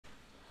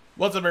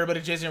What's up,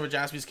 everybody? Jason here with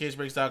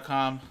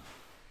JaspysCaseBreaks.com.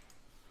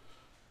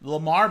 The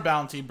Lamar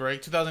Bounty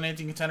break,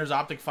 2018 Contenders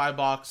Optic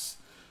 5-box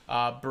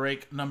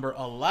break number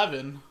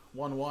 11,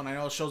 1-1. I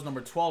know it shows number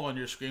 12 on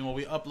your screen. Well,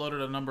 we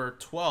uploaded a number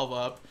 12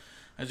 up.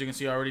 As you can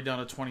see, already down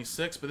to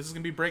 26. But this is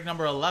going to be break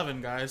number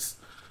 11, guys.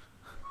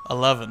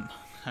 11.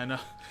 I know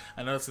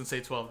it's going to say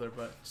 12 there,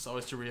 but just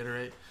always to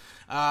reiterate.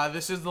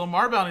 This is the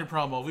Lamar Bounty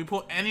promo. If we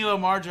pull any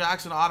Lamar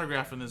Jackson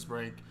autograph in this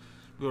break,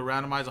 we will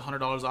randomize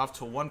 $100 off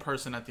to one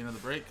person at the end of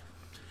the break.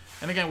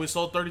 And again, we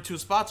sold 32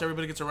 spots.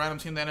 Everybody gets a random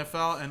team in the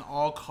NFL, and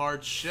all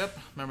cards ship.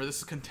 Remember, this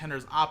is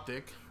Contenders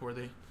Optic, where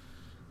they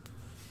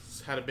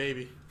had a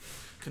baby.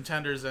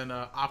 Contenders and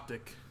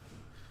Optic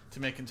to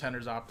make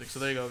Contenders Optic. So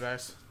there you go,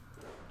 guys.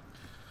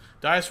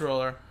 Dice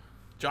roller.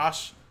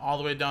 Josh all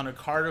the way down to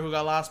Carter, who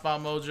got last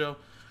spot mojo.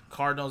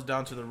 Cardinals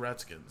down to the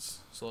Redskins.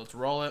 So let's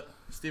roll it.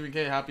 Stephen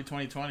K, happy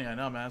 2020. I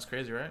know, man. It's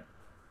crazy, right?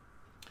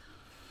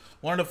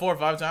 1 to 4,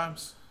 5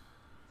 times.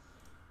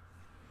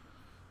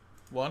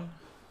 1,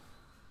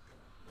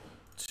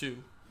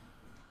 2,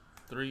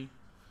 3,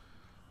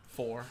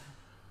 4,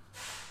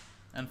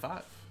 and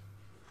 5.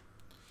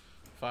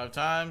 5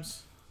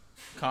 times.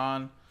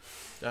 Con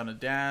down to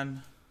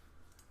Dan.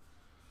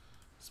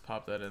 Let's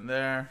pop that in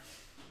there.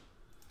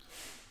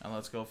 And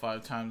let's go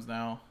 5 times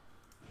now.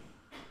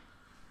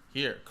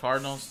 Here,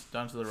 Cardinals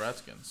down to the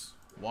Redskins.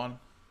 1,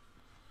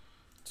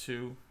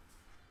 2,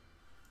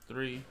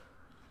 3,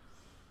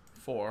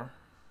 4,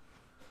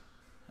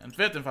 and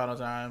 5th and final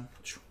time.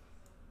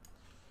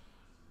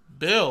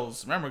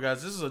 Bills. Remember,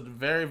 guys, this is a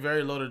very,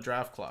 very loaded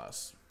draft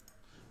class.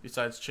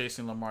 Besides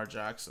chasing Lamar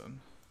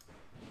Jackson.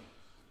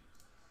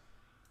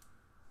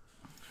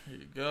 Here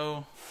you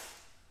go.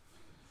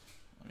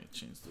 Let me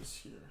change this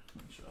here.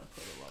 Make sure I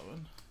put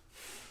 11.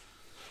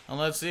 And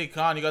let's see,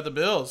 Con, you got the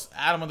Bills.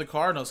 Adam with the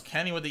Cardinals.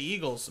 Kenny with the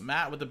Eagles.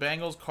 Matt with the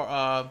Bengals.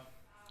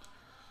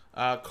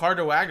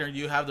 Carter Wagner,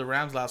 you have the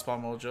Rams last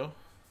spot mojo.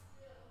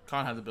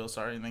 Con had the Bills,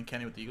 sorry. And then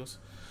Kenny with the Eagles.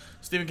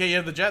 Stephen K, you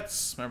have the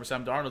Jets. Remember,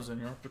 Sam Darnold's in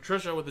here.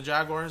 Patricia with the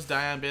Jaguars.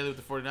 Diane Bailey with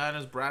the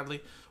 49ers.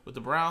 Bradley with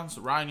the Browns.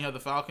 Ryan, you have the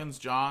Falcons.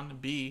 John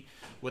B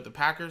with the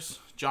Packers.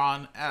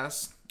 John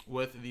S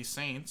with the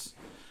Saints.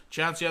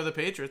 Chance, you have the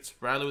Patriots.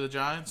 Bradley with the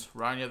Giants.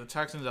 Ryan, you have the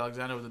Texans.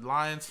 Alexander with the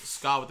Lions.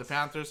 Scott with the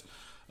Panthers.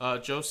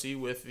 Josie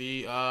with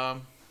the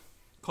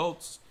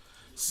Colts.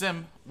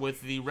 Sim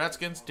with the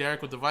Redskins.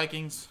 Derek with the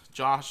Vikings.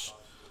 Josh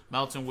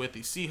Melton with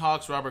the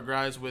Seahawks. Robert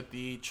Grimes with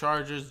the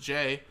Chargers.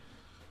 Jay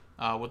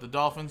with the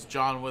Dolphins.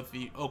 John with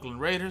the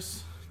Oakland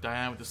Raiders.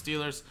 Diane with the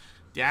Steelers.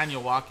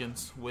 Daniel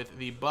Watkins with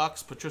the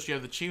Bucks. Patricia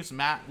with the Chiefs.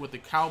 Matt with the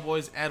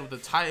Cowboys. Ed with the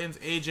Titans.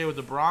 AJ with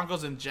the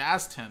Broncos. And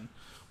Justin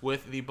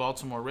with the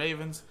Baltimore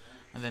Ravens.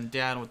 And then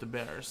Dan with the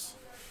Bears.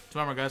 So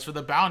remember, guys, for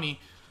the bounty,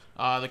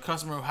 the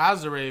customer who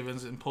has the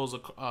Ravens and pulls a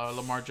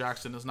Lamar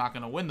Jackson is not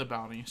going to win the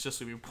bounty. It's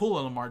just if you pull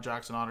a Lamar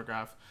Jackson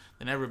autograph,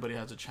 then everybody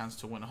has a chance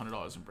to win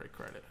 $100 in break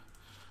credit.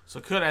 So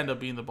it could end up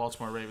being the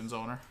Baltimore Ravens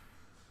owner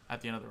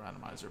at the end of the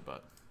randomizer,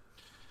 but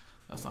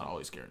that's not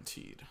always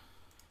guaranteed.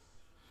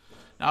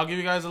 Now I'll give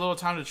you guys a little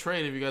time to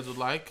trade if you guys would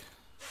like.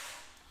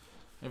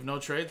 If no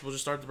trades, we'll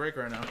just start the break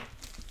right now.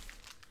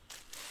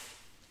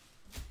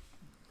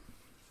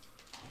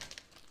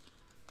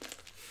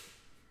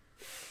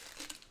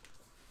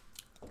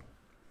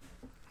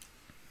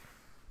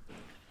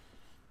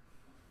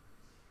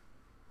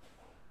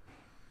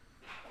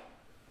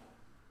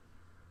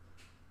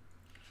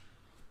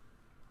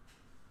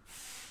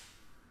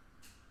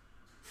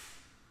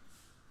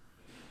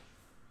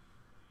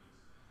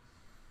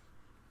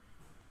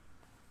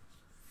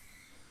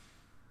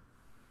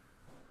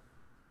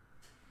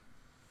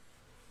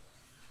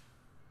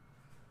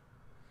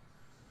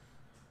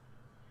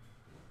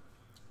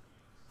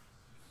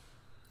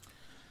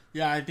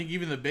 Yeah, I think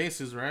even the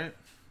bases, right?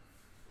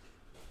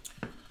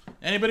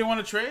 Anybody want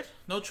to trade?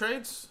 No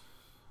trades?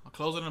 I'll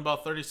close it in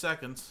about 30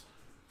 seconds.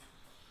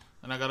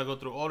 And I got to go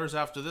through orders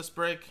after this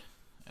break.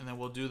 And then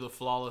we'll do the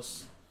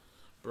flawless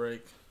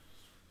break.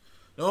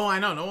 No, I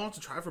know. No one wants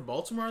to try for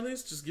Baltimore at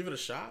least? Just give it a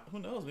shot. Who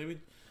knows? Maybe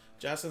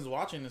Justin's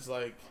watching. It's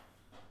like,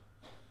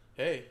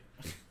 hey,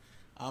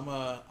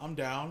 I'm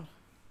down.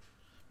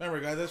 Remember,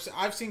 guys,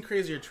 I've seen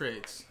crazier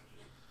trades.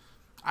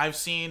 I've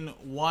seen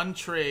one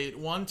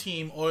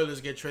team,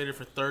 Oilers, get traded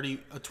for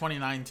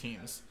 29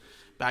 teams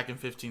back in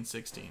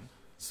 15-16.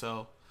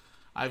 So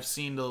I've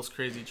seen those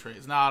crazy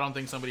trades. Now, I don't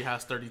think somebody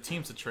has 30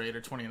 teams to trade or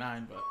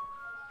 29,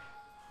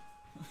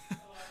 but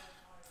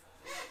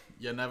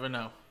you never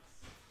know.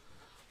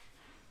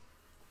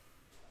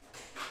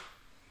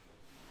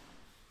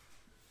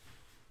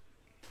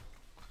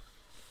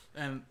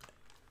 And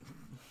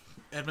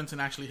Edmonton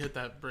actually hit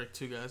that break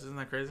too, guys. Isn't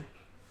that crazy?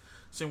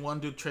 Seen one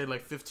dude trade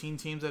like 15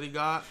 teams that he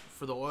got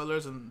for the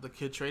Oilers, and the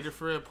kid traded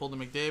for it, pulled a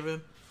McDavid,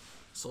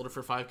 sold it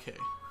for $5K.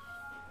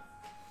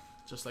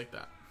 Just like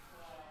that.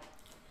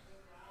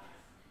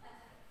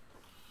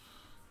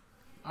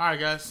 Alright,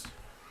 guys.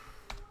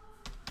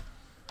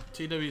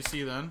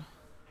 TWC then.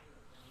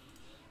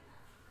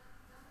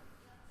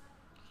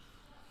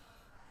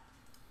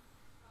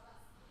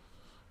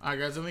 Alright,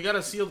 guys, and we got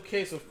a sealed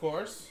case, of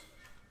course.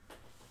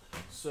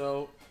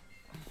 So,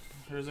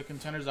 here's a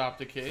Contenders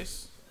Optic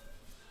case.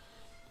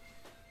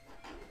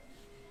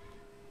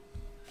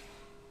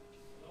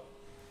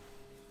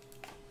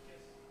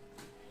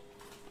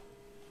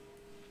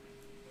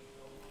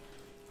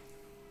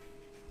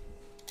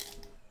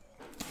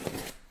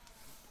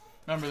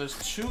 Remember,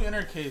 there's 2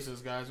 inner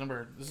cases, guys.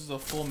 Remember, this is a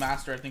full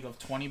master, I think, of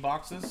 20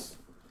 boxes.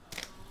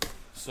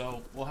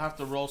 So, we'll have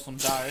to roll some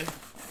die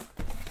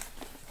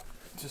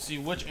to see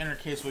which inner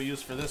case we'll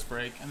use for this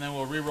break. And then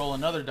we'll re-roll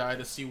another die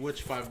to see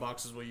which 5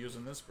 boxes we'll use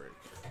in this break.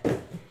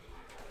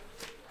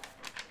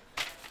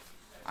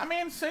 I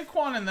mean,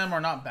 Saquon and them are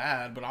not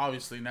bad, but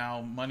obviously now,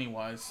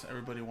 money-wise,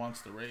 everybody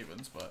wants the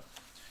Ravens. But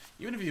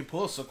even if you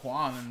pull a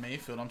Saquon and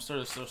Mayfield, I'm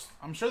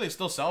sure they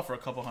still sell for a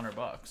couple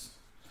 $100.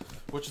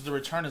 Which is the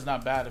return is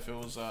not bad if it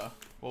was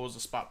what was the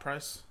spot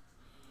price?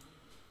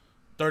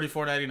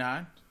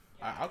 $34.99.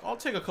 I'll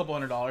take a couple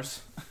 $100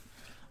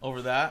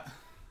 over that.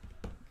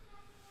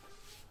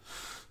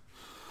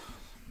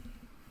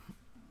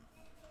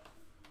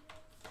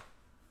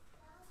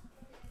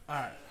 All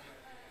right.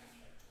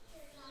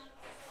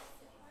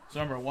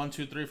 So remember, 1,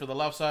 2, 3 for the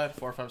left side,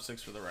 4, 5,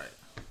 6 for the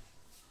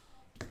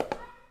right.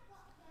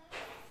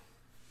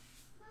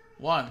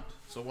 1.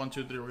 So 1,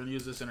 2, 3. We're gonna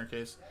use this inner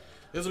case.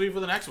 This will be for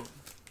the next one.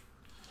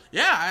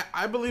 Yeah,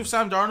 I believe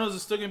Sam Darnold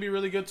is still going to be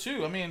really good,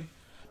 too. I mean,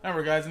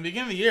 remember, guys, in the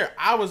beginning of the year,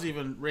 I was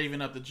even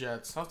raving up the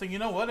Jets. I was thinking, you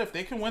know what? If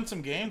they can win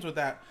some games with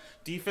that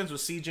defense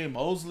with C.J.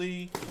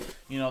 Mosley,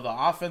 you know, the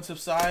offensive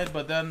side.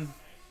 But then,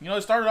 you know,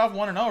 it started off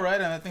 1-0, right?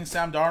 And I think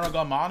Sam Darnold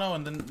got mono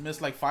and then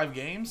missed like 5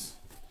 games.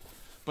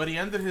 But he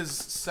ended his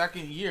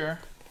second year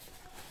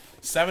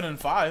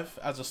 7-5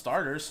 as a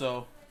starter,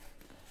 so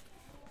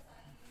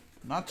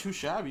not too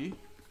shabby.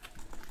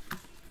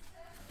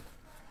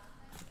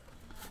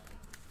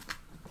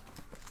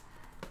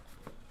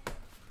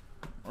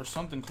 Or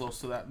something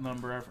close to that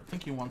number. I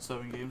think he won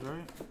 7 games,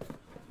 right?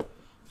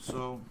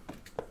 So,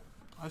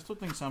 I still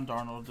think Sam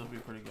Darnold will be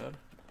pretty good.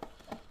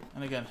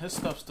 And again, his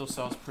stuff still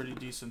sells pretty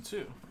decent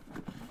too.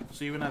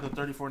 So even at the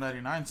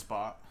 $34.99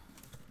 spot,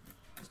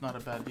 it's not a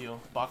bad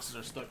deal. Boxes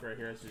are stuck right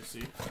here, as you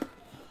see.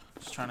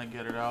 Just trying to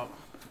get it out.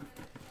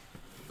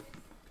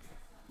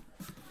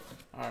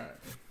 Alright.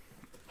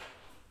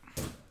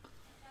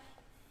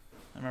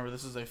 Remember,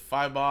 this is a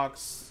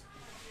 5-box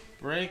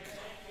break.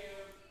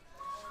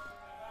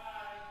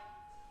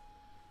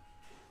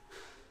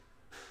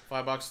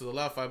 5 boxes to the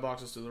left, 5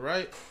 boxes to the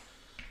right.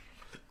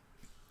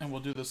 And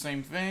we'll do the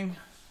same thing.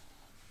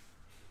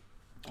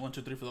 1,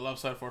 2, 3 for the left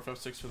side, 4, 5,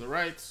 6 for the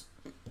right.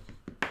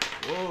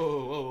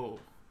 Whoa, whoa.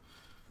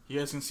 You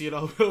guys can see it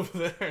all over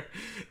there.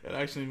 It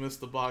actually missed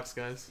the box,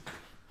 guys.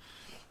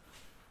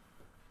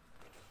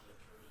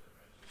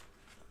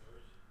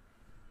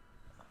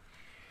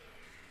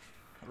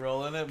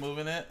 Rolling it,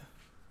 moving it.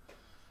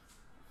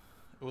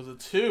 It was a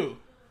 2.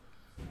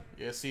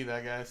 You guys see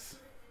that, guys?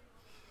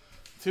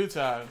 2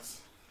 times.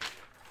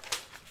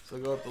 So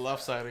go with the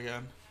left side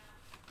again.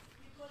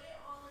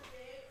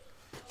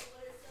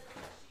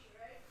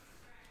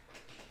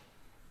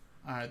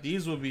 Alright,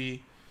 these will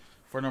be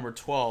for number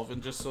 12.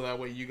 And just so that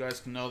way you guys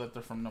can know that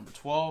they're from number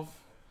 12.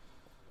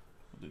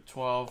 We'll do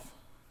 12,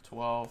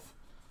 12,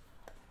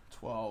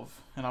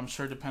 12. And I'm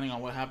sure depending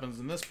on what happens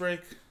in this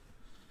break,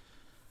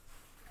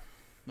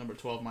 number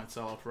 12 might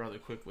sell off rather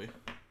quickly.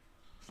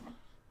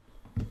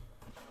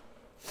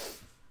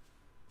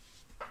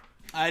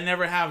 I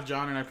never have,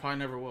 John, and I probably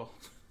never will.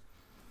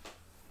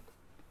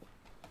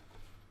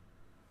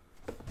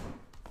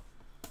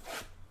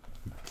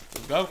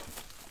 Let's go.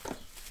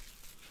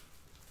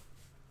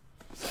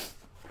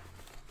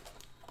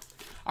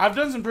 I've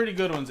done some pretty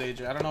good ones,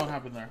 AJ. I don't know what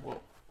happened there. Whoa.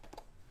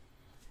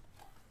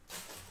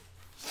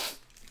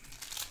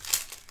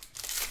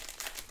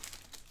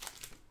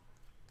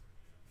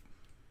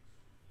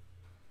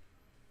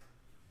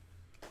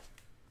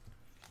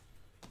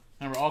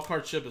 Remember, all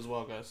card chip as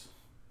well, guys.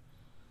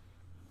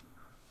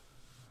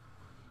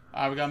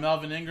 We got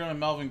Melvin Ingram and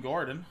Melvin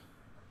Gordon.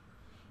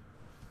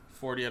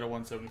 40 out of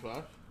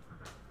 175.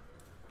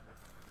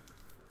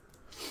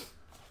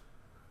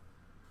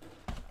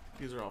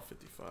 These are all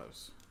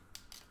 55s.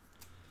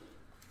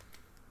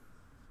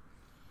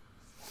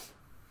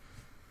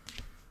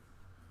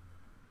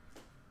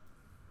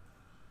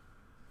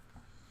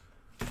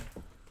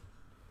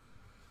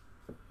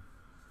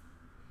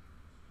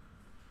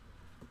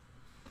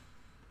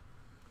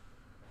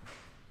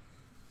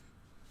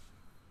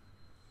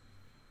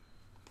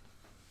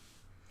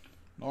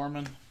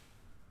 Norman.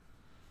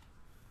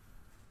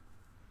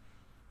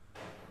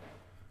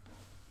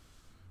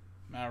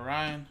 Matt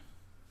Ryan.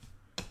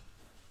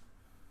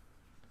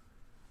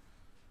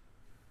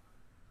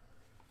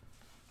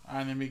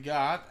 And then we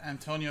got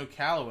Antonio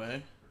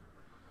Callaway,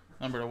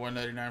 number to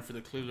 199 for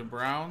the Cleveland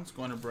Browns,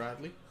 going to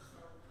Bradley.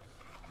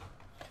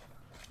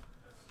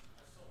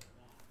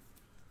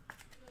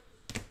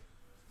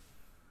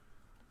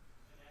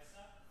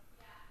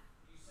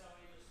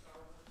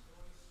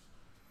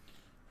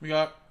 We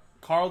got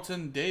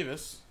Carlton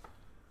Davis.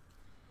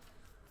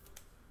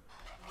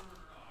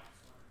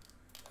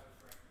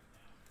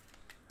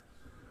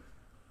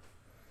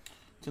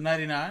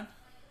 299.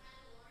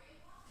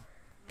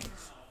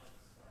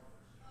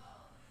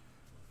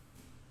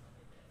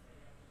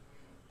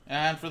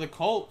 And for the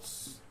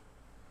Colts,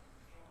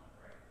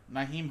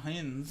 Naheem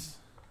Hines,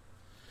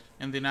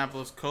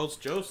 Indianapolis Colts,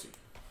 Josie.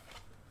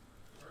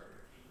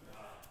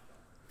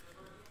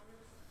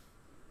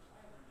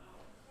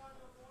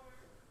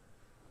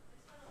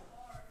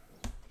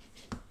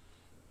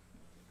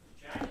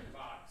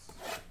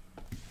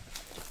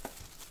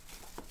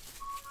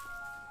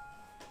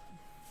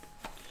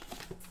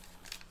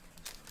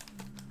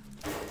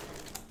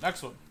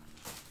 Next one.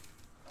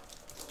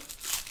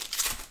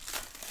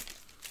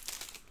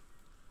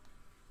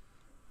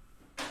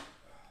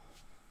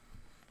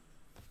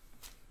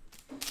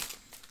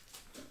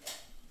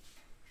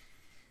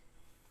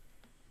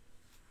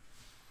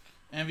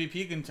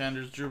 MVP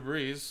contenders, Drew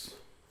Brees.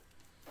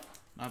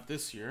 Not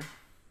this year.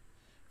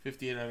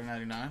 58 out of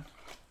 99.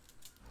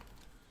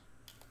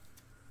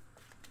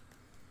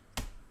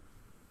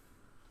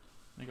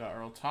 We got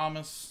Earl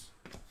Thomas.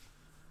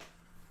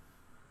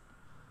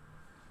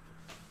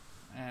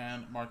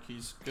 And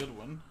Marquise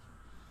Goodwin.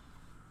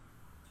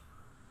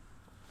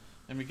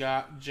 Then we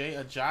got Jay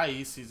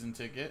Ajayi season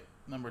ticket,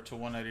 number to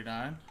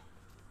 199.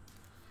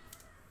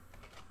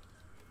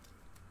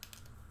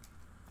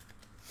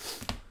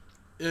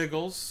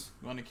 Eagles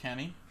going to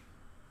Kenny.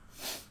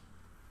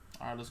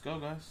 All right, let's go,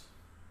 guys.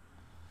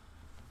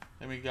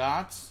 Then we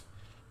got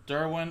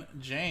Derwin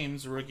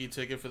James rookie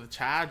ticket for the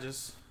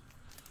Chargers.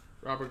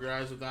 Robert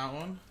Grimes with that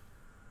one.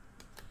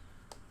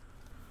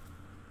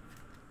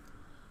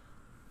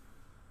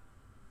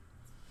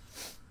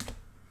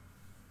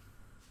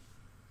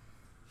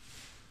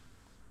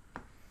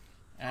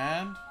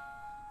 And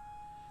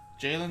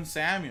Jalen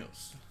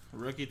Samuels,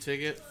 rookie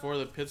ticket for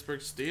the Pittsburgh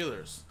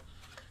Steelers.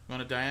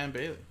 Going to Diane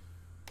Bailey.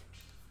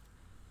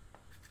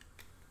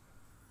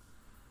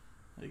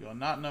 There you go,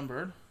 not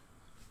numbered.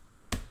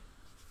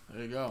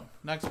 There you go.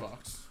 Next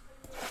box.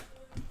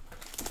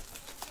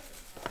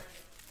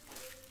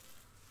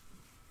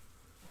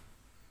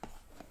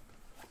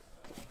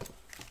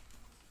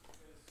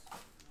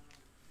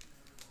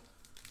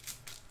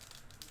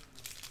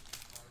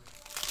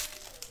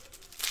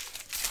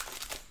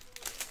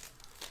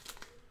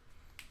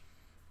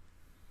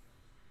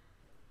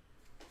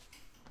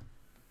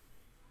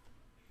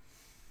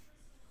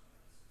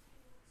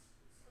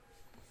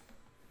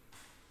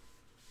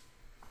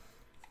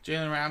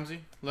 Jalen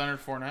Ramsey, Leonard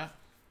Fournette.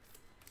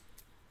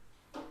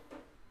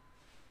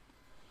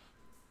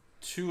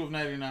 2 of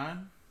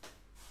 99.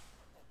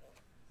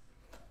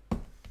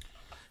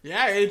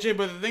 Yeah, AJ,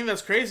 but the thing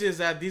that's crazy is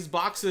that these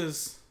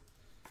boxes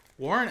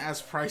weren't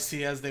as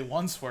pricey as they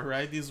once were,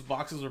 right? These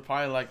boxes were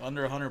probably like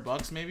under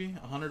 $100 maybe,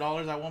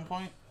 $100 at one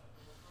point.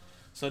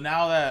 So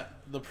now that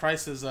the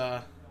price is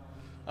up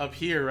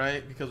here,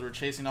 right, because we're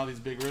chasing all these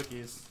big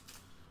rookies,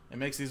 it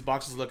makes these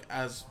boxes look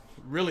as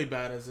really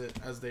bad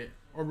as they,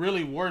 or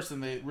really worse than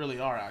they really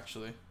are,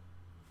 actually.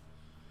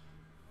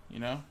 You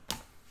know?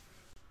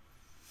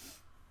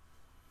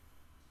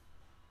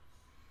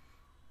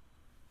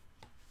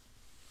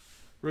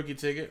 Rookie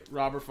ticket,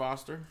 Robert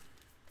Foster.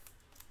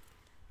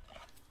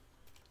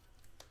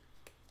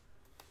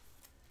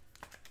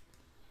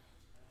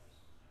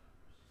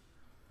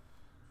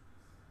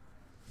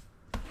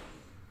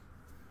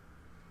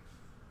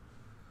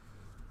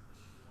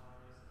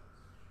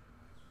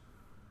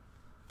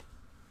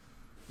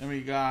 Then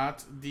we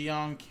got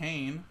Deion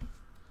Kane,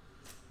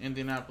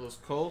 Indianapolis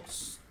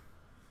Colts.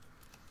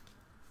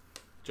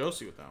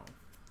 Josie with that one.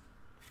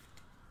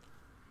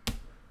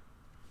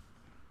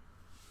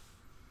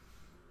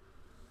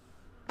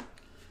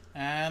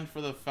 And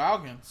for the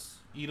Falcons,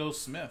 Ito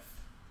Smith.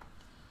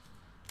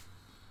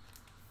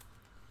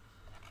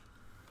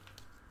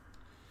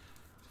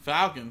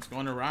 Falcons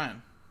going to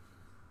Ryan.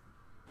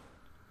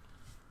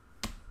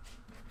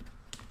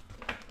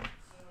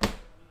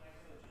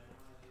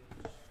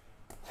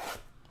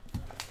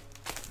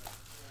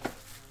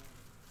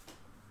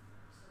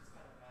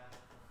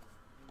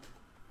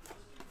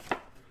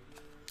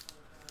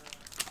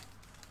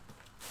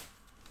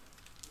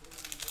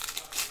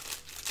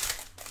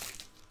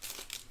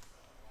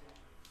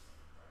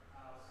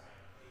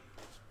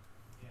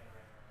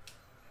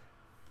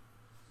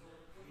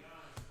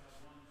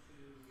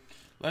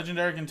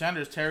 Legendary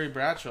Contenders, Terry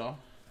Bradshaw.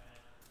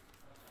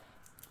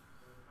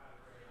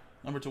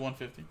 Number to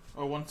 150.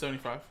 Or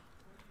 175.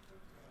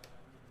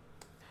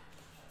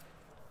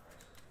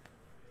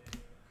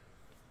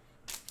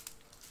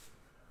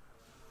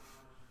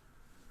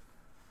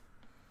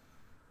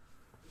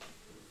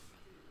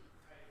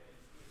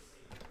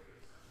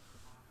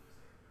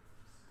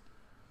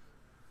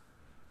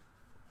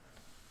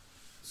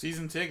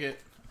 Season ticket,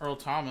 Earl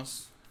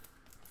Thomas.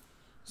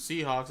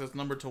 Seahawks, that's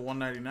number to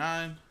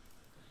 199.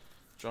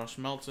 Josh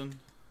Melton.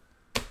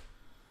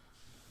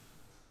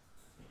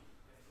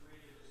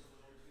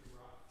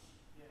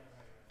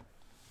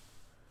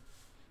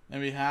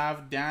 Then we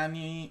have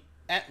Danny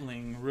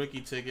Etling,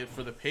 rookie ticket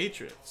for the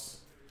Patriots.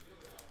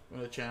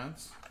 With a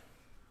chance.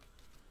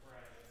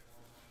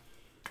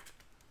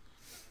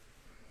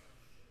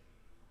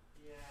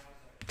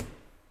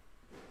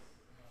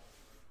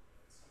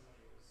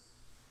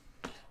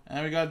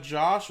 then we got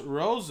Josh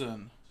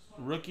Rosen,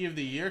 Rookie of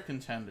the Year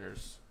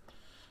contenders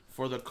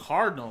for the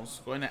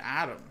Cardinals, going to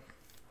Adam.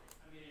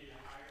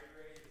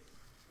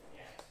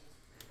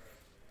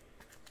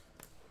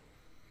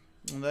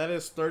 And that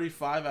is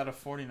 35 out of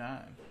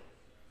 49.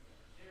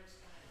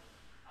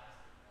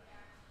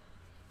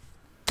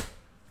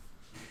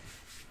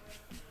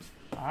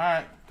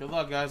 Alright, good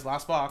luck guys.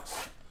 Last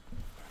box.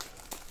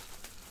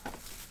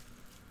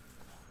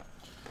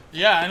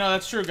 Yeah, I know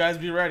that's true, guys.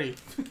 Be ready.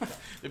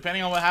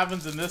 Depending on what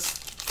happens in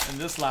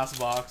this last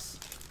box.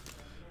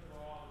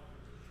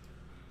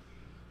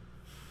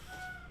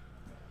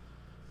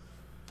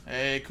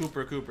 Hey,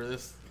 Cooper.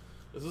 This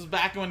is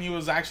back when he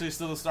was actually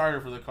still the starter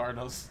for the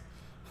Cardinals.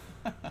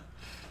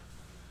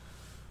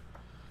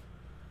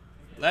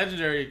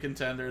 Legendary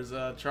contenders,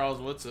 Charles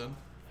Woodson.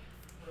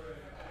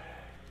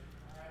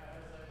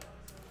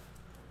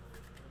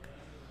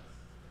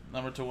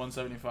 Number to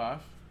 175.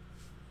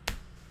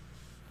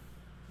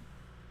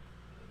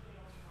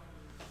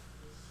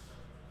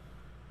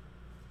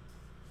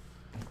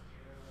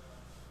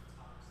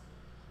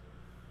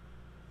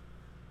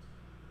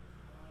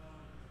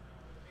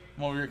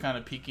 I'm over here kind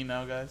of peeking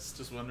now, guys.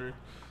 Just wondering.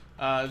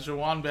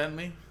 Jawan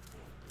Bentley.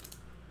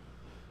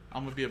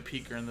 I'm going to be a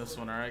peeker in this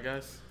one, alright,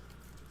 guys?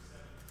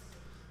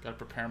 Got to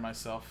prepare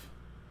myself.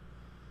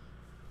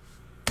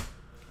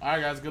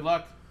 Alright, guys. Good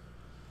luck.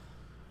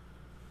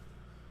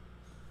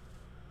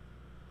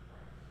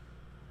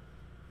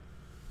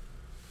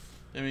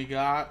 Then we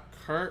got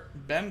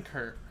Ben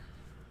Kurt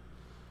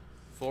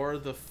for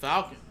the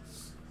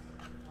Falcons.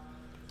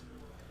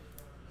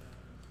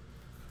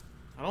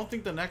 I don't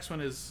think the next one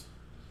is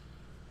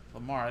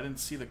Lamar. I didn't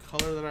see the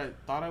color that I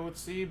thought I would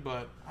see,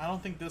 but I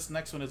don't think this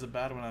next one is a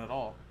bad one at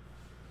all.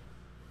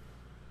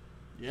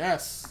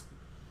 Yes,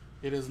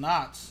 it is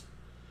not.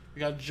 We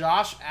got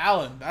Josh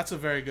Allen. That's a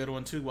very good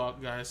one too,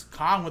 guys.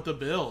 Con with the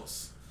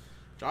Bills.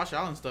 Josh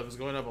Allen stuff is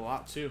going up a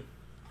lot too.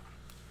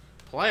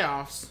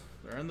 Playoffs.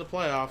 They're in the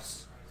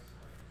playoffs.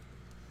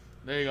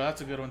 There you go.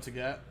 That's a good one to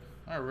get.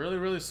 All right,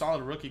 really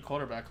solid rookie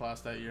quarterback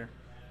class that year.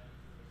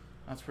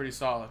 That's pretty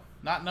solid.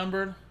 Not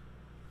numbered,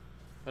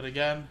 but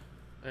again,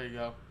 there you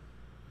go.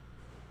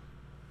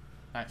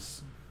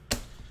 Nice.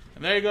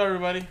 And there you go,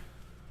 everybody.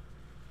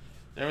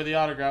 There were the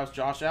autographs.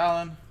 Josh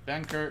Allen,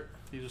 Ben Kurt.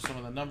 These are some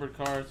of the numbered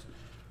cards.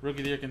 Rookie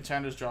of the Year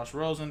contenders, Josh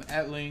Rosen,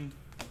 Etling,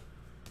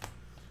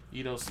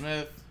 Ito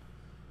Smith,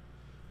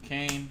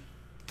 Kane.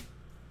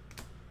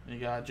 You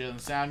got Jalen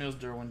Samuels,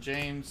 Derwin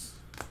James,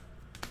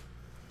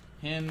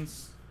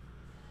 Hins,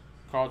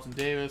 Carlton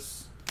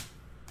Davis,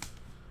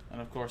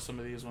 and of course some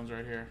of these ones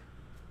right here.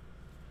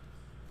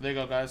 There you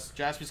go, guys.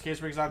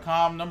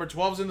 JaspysCaseBreaks.com. Number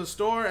 12's in the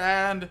store,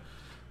 and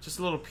just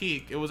a little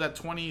peek. It was at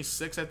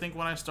 26, I think,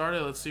 when I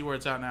started. Let's see where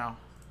it's at now.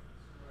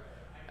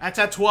 That's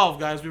at 12,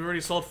 guys. We've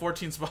already sold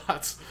 14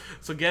 spots,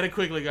 so get it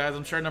quickly, guys.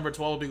 I'm sure number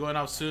 12 will be going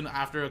out soon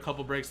after a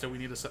couple breaks that we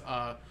need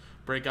to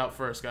break out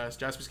first, guys.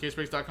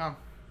 JaspysCaseBreaks.com.